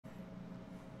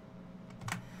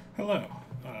Hello,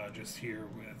 just here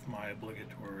with my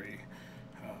obligatory,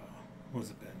 what's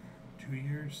it been, 2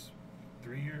 years,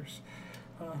 3 years,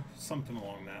 something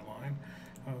along that line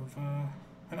of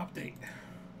an update.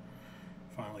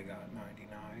 Finally got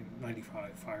 99,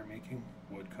 95 firemaking,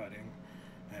 wood cutting,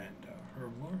 and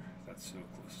herblore. That's so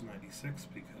close to 96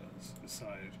 because I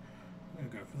decided I'm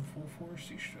going to go for the full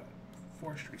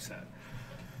forestry set.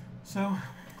 So,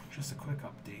 just a quick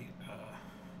update.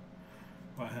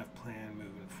 What I have planned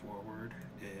moving forward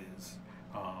is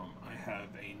I have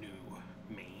a new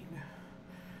main.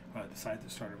 I decided to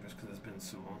start over just because it's been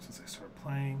so long since I started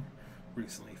playing.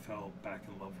 Recently fell back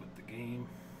in love with the game,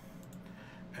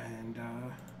 and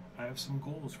I have some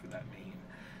goals for that main.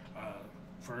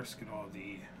 First, get all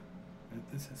the.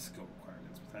 This has skill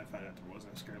requirements, but I found out there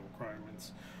wasn't skill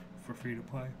requirements for free to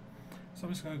play. So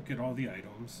I'm just gonna get all the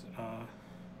items.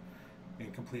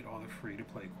 And complete all the free to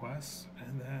play quests,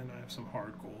 and then I have some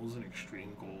hard goals and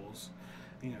extreme goals,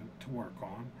 to work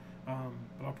on.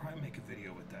 But I'll probably make a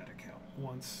video with that account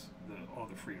once all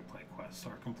the free to play quests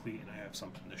are complete and I have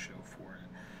something to show for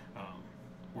it.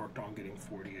 Worked on getting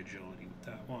 40 agility with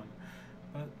that one,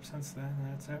 but since then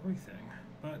that's everything.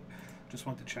 But just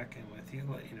want to check in with you,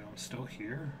 let you know I'm still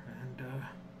here, and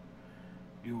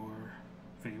your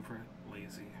favorite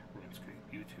lazy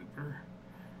RuneScape YouTuber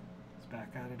is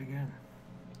back at it again.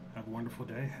 Have a wonderful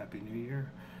day, Happy New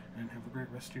Year, and have a great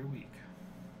rest of your week.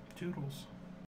 Toodles.